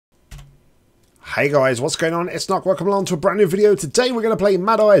Hey guys, what's going on? It's Nock. Welcome along to a brand new video. Today we're going to play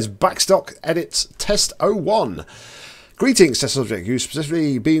Madeye's Backstock Edits Test 01. Greetings, test subject. You've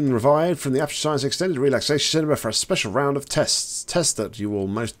specifically been revived from the After Science Extended Relaxation Cinema for a special round of tests. Tests that you will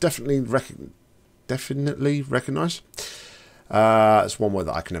most definitely recognise. It's one word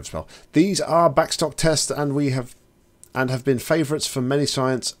that I can never spell. These are Backstock tests, and have been favourites for many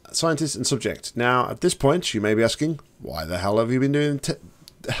scientists and subjects. Now, at this point, you may be asking, why the hell have you been doing?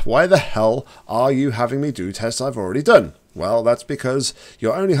 Why the hell are you having me do tests I've already done? Well, that's because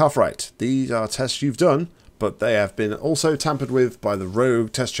you're only half right. These are tests you've done, but they have been also tampered with by the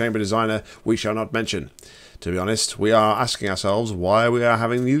rogue test chamber designer we shall not mention. To be honest, we are asking ourselves why we are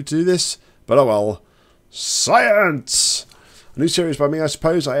having you do this, but oh well. Science! A new series by me, I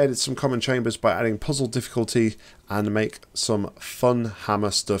suppose. I edit some common chambers by adding puzzle difficulty and make some fun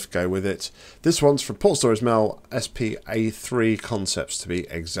hammer stuff go with it. This one's from Port Stories Mel SPA3 Concepts to be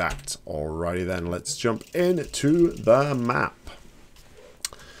exact. Alrighty then, let's jump into the map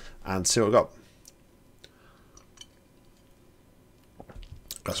and see what we've got.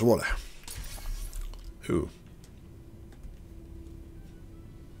 Glass of water. Ooh.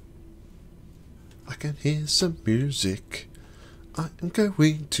 I can hear some music. I am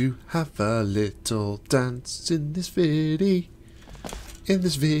going to have a little dance in this video.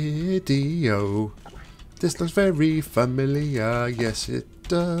 This looks very familiar. Yes, it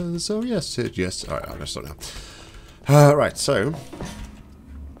does. Oh, yes, yes. All right, I'll start now. Right, so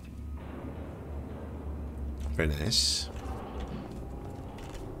very nice.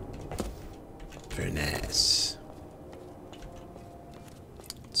 Very nice.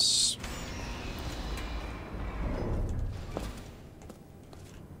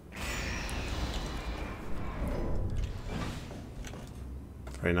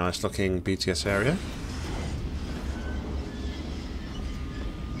 Very nice looking BTS area.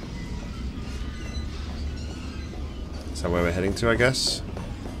 Is that where we're heading to, I guess?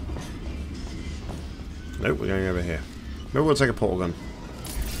 Nope, we're going over here. Maybe we'll take a portal gun.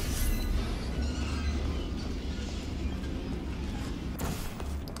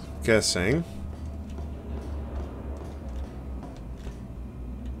 Guessing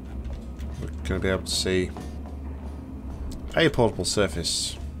we're going to be able to see a portable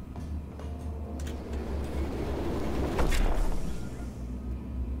surface.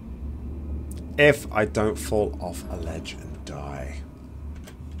 If I don't fall off a ledge and die.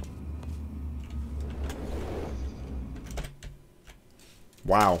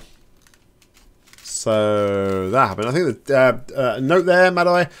 Wow. So that happened. I think the note there,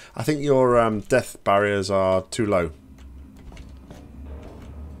 Madeye. I think your death barriers are too low.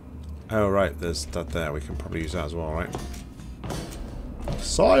 Oh right, there's that there. We can probably use that as well, right?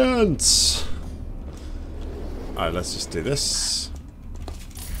 Science! Alright, let's just do this.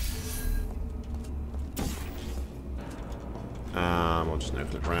 We'll just no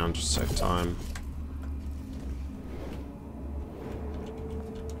clip around just to save time.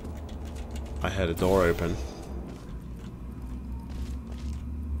 I heard a door open.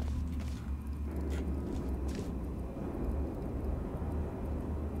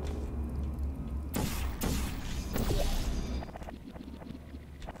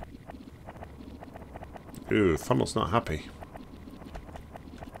 Ooh, Funnel's not happy.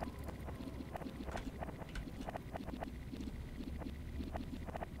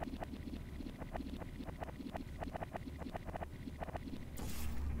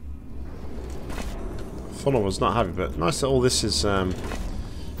 Funnel was not happy, but nice that all this is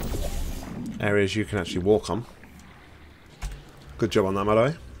areas you can actually walk on. Good job on that,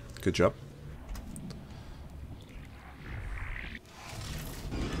 Madeye. Good job.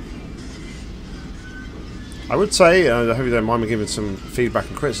 I would say, I hope you don't mind me giving some feedback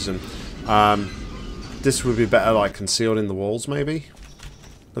and criticism, this would be better like concealed in the walls maybe.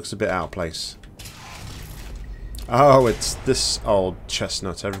 Looks a bit out of place. Oh, it's this old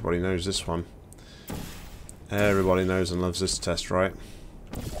chestnut. Everybody knows this one. Everybody knows and loves this test, right?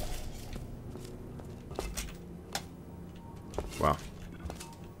 Wow.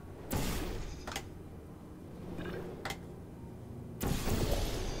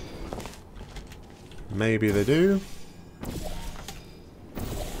 Maybe they do.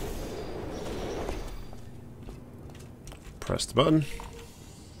 Press the button.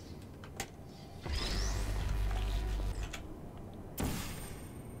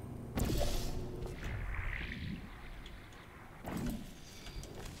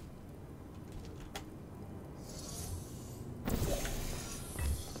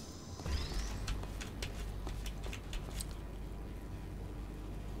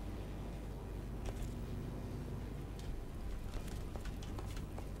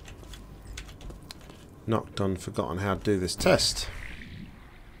 Not done, forgotten how to do this test.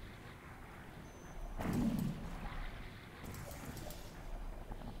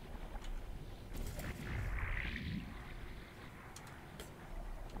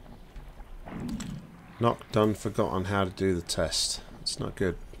 Not done, forgotten how to do the test. It's not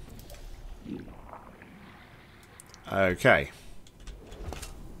good. Okay.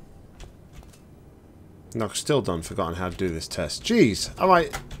 Not still done, forgotten how to do this test. Jeez,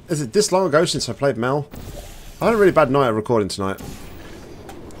 is it this long ago since I played Mel? I had a really bad night of recording tonight.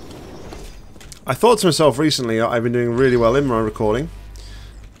 I thought to myself recently I've been doing really well in my recording.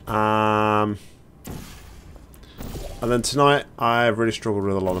 And then tonight I've really struggled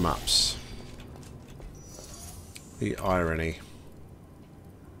with a lot of maps. The irony.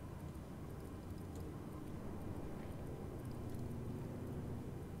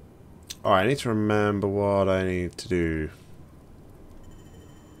 Alright, I need to remember what I need to do.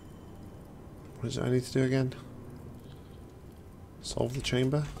 What is it I need to do again? Solve the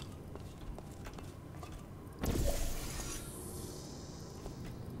chamber?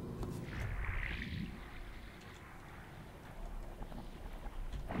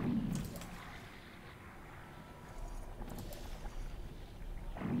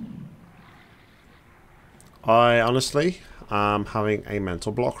 I honestly am having a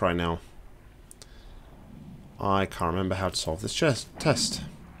mental block right now. I can't remember how to solve this test.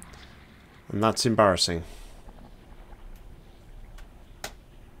 And that's embarrassing.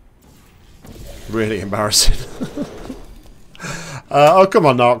 Really embarrassing. Oh, come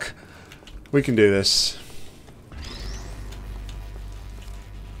on, Nock. We can do this.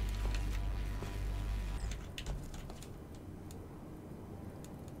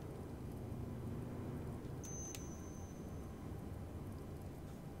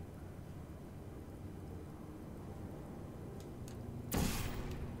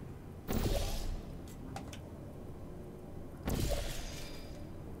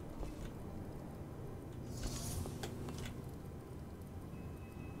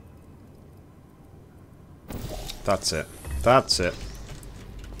 That's it. That's it.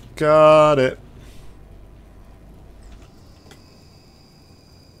 Got it.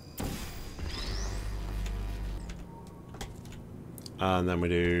 And then we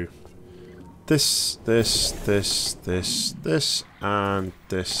do this, and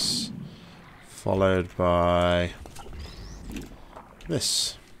this, followed by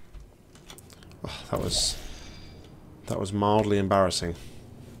this. Oh, that was mildly embarrassing.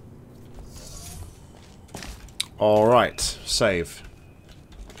 Alright, save.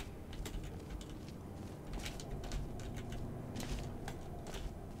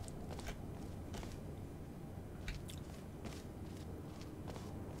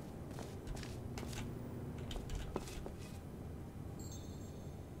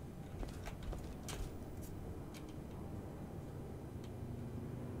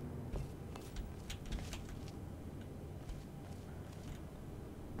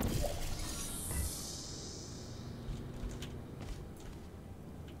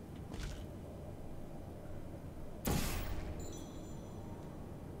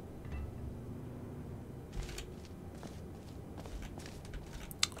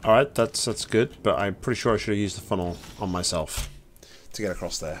 Alright, that's good, but I'm pretty sure I should have used the funnel on myself to get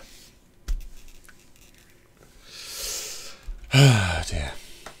across there. Ah, dear.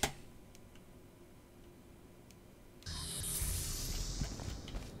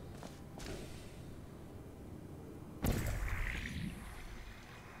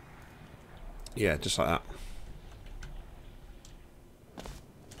 Yeah, just like that.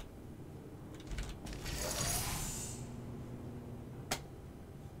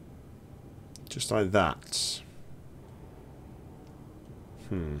 Just like that.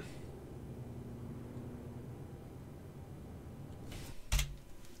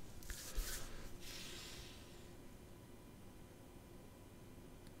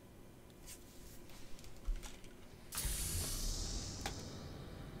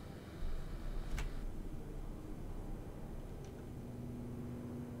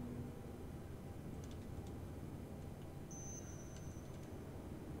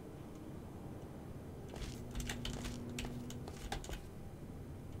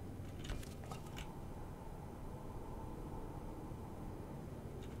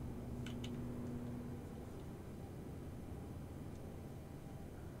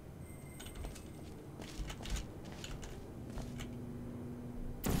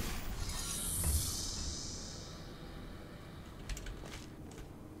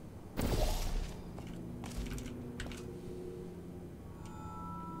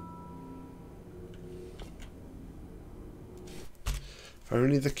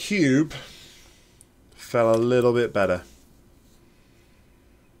 Only the cube felt a little bit better.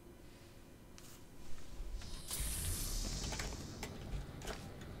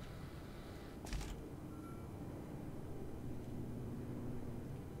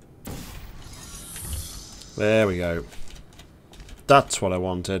 There we go. That's what I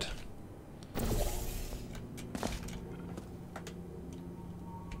wanted.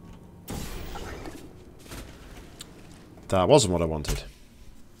 That wasn't what I wanted.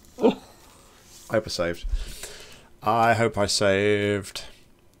 Oh. I hope I saved. I hope I saved.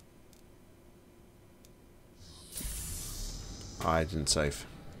 I didn't save.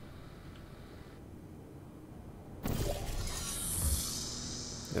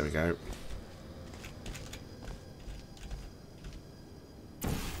 There we go.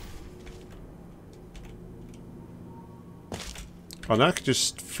 Oh, now I could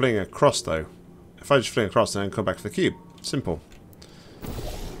just fling across, though. If I just fling across and then come back to the cube. Simple.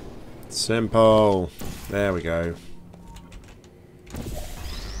 Simple. There we go.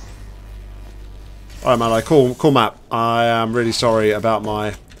 Alright, Madeye, cool map. I am really sorry about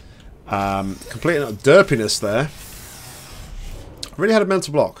my complete derpiness there. I really had a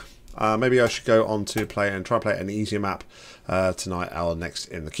mental block. Maybe I should go on to play and try and play an easier map tonight or next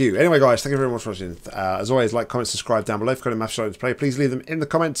in the queue. Anyway, guys, thank you very much for watching. As always, like, comment, subscribe down below. If you've got any maps to play, please leave them in the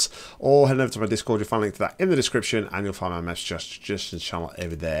comments or head over to my Discord. You'll find a link to that in the description, and you'll find my maps just in the channel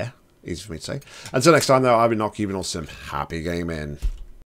over there. Easy for me to say. Until next time, though, I've been Noshie, you've been awesome. Happy gaming.